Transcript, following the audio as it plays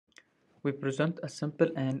We present a simple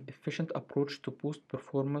and efficient approach to boost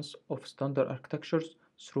performance of standard architectures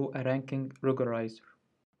through a ranking regularizer.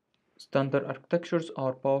 Standard architectures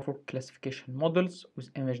are powerful classification models.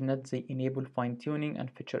 With ImageNet, they enable fine-tuning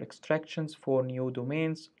and feature extractions for new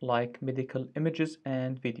domains like medical images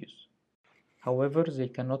and videos. However, they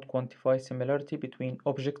cannot quantify similarity between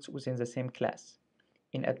objects within the same class.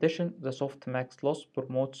 In addition, the softmax loss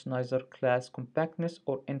promotes neither class compactness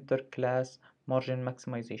or inter-class margin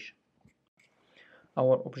maximization.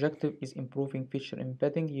 Our objective is improving feature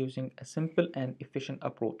embedding using a simple and efficient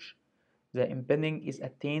approach. The embedding is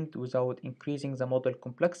attained without increasing the model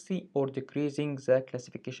complexity or decreasing the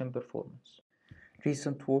classification performance.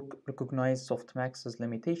 Recent work recognized softmax's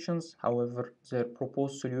limitations, however, their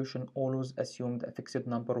proposed solution always assumed a fixed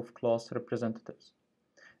number of class representatives.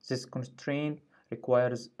 This constraint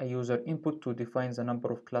requires a user input to define the number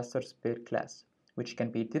of clusters per class, which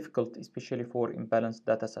can be difficult especially for imbalanced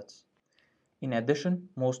datasets. In addition,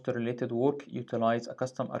 most related work utilize a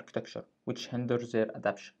custom architecture, which hinders their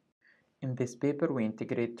adoption. In this paper, we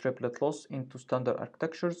integrate triplet loss into standard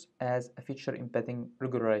architectures as a feature embedding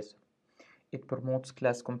regularizer. It promotes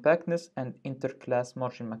class compactness and inter-class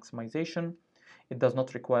margin maximization. It does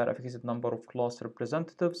not require a fixed number of class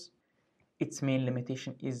representatives. Its main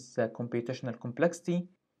limitation is the computational complexity.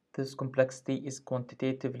 This complexity is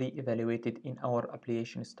quantitatively evaluated in our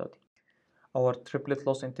application study. Our triplet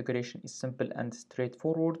loss integration is simple and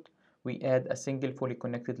straightforward. We add a single fully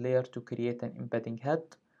connected layer to create an embedding head.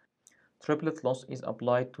 Triplet loss is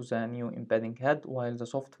applied to the new embedding head, while the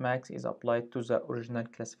softmax is applied to the original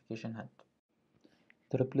classification head.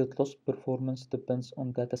 Triplet loss performance depends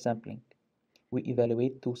on data sampling. We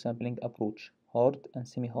evaluate two sampling approach, hard and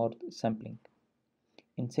semi-hard sampling.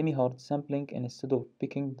 In semi-hard sampling, instead of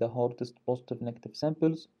picking the hardest positive negative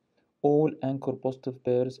samples, all anchor positive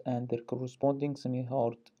pairs and their corresponding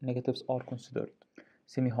semi-hard negatives are considered.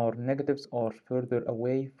 Semi-hard negatives are further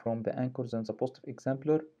away from the anchor than the positive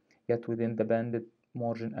exemplar, yet within the banded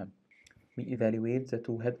margin M. We evaluate the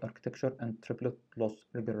two-head architecture and triplet loss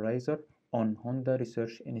regularizer on Honda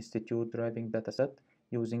Research Institute driving dataset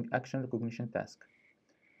using action recognition task.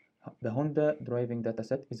 The Honda driving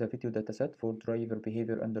dataset is a video dataset for driver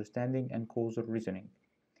behavior understanding and causal reasoning.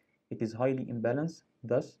 It is highly imbalanced,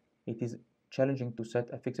 thus it is challenging to set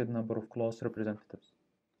a fixed number of class representatives.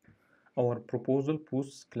 Our proposal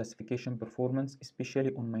boosts classification performance,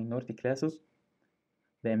 especially on minority classes.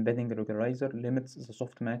 The embedding regularizer limits the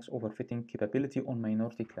softmax overfitting capability on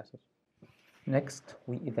minority classes. Next,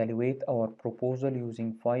 we evaluate our proposal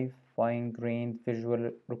using 5 fine-grained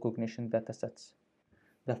visual recognition datasets.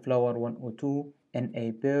 The Flower 102,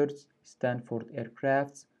 NA birds, Stanford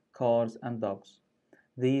aircrafts, cars, and dogs.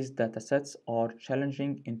 These datasets are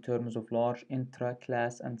challenging in terms of large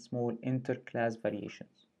intra-class and small inter-class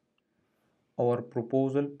variations. Our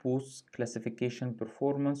proposal boosts classification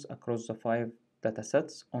performance across the 5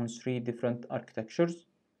 datasets on 3 different architectures: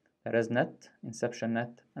 ResNet,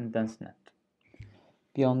 InceptionNet, and DenseNet.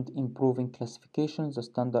 Beyond improving classification, the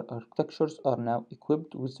standard architectures are now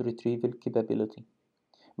equipped with retrieval capability.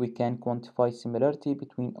 We can quantify similarity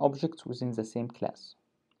between objects within the same class.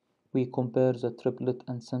 We compare the triplet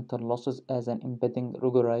and center losses as an embedding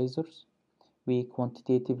regularizers. We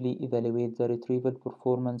quantitatively evaluate the retrieval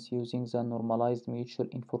performance using the normalized mutual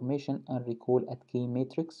information and recall at K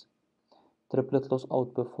matrix. Triplet loss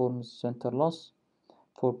outperforms center loss.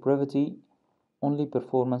 For brevity, only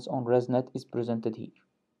performance on ResNet is presented here.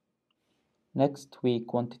 Next, we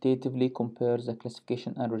quantitatively compare the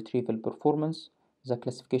classification and retrieval performance. The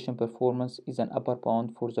classification performance is an upper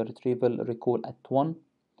bound for the retrieval recall at 1.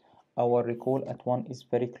 Our recall at 1 is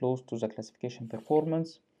very close to the classification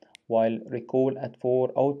performance, while recall at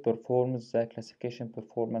 4 outperforms the classification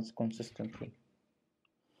performance consistently.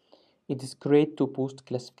 It is great to boost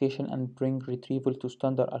classification and bring retrieval to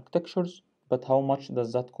standard architectures, but how much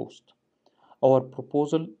does that cost? Our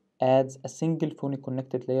proposal adds a single phony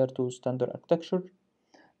connected layer to standard architecture.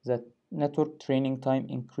 The network training time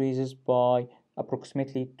increases by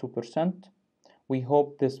approximately 2%. We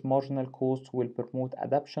hope this marginal cost will promote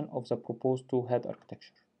adoption of the proposed two-head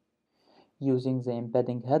architecture. Using the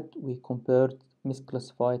embedding head, we compared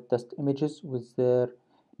misclassified test images with their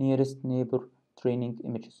nearest neighbor training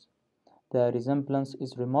images. The resemblance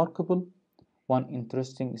is remarkable. One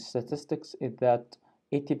interesting statistic is that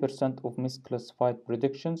 80% of misclassified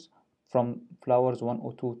predictions from Flowers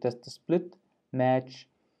 102 test split match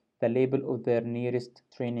the label of their nearest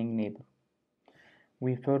training neighbor.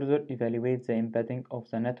 We further evaluate the embedding of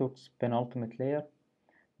the network's penultimate layer.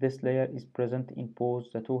 This layer is present in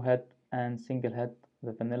both the two-head and single-head,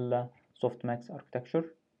 the vanilla softmax architecture.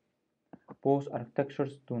 Both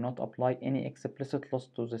architectures do not apply any explicit loss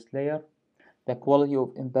to this layer. The quality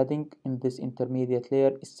of embedding in this intermediate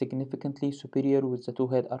layer is significantly superior with the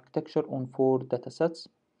two-head architecture on 4 datasets.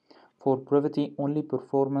 For brevity, only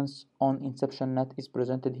performance on InceptionNet is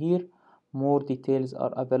presented here. More details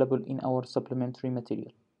are available in our supplementary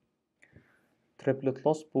material. Triplet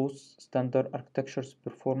loss boosts standard architecture's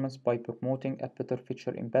performance by promoting a better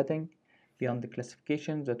feature embedding. Beyond the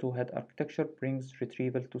classification, the two-head architecture brings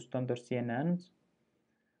retrieval to standard CNNs.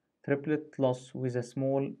 Triplet loss with a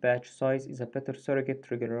small batch size is a better surrogate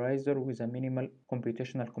regularizer with a minimal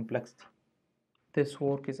computational complexity. This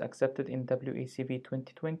work is accepted in WACV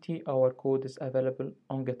 2020. Our code is available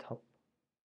on GitHub.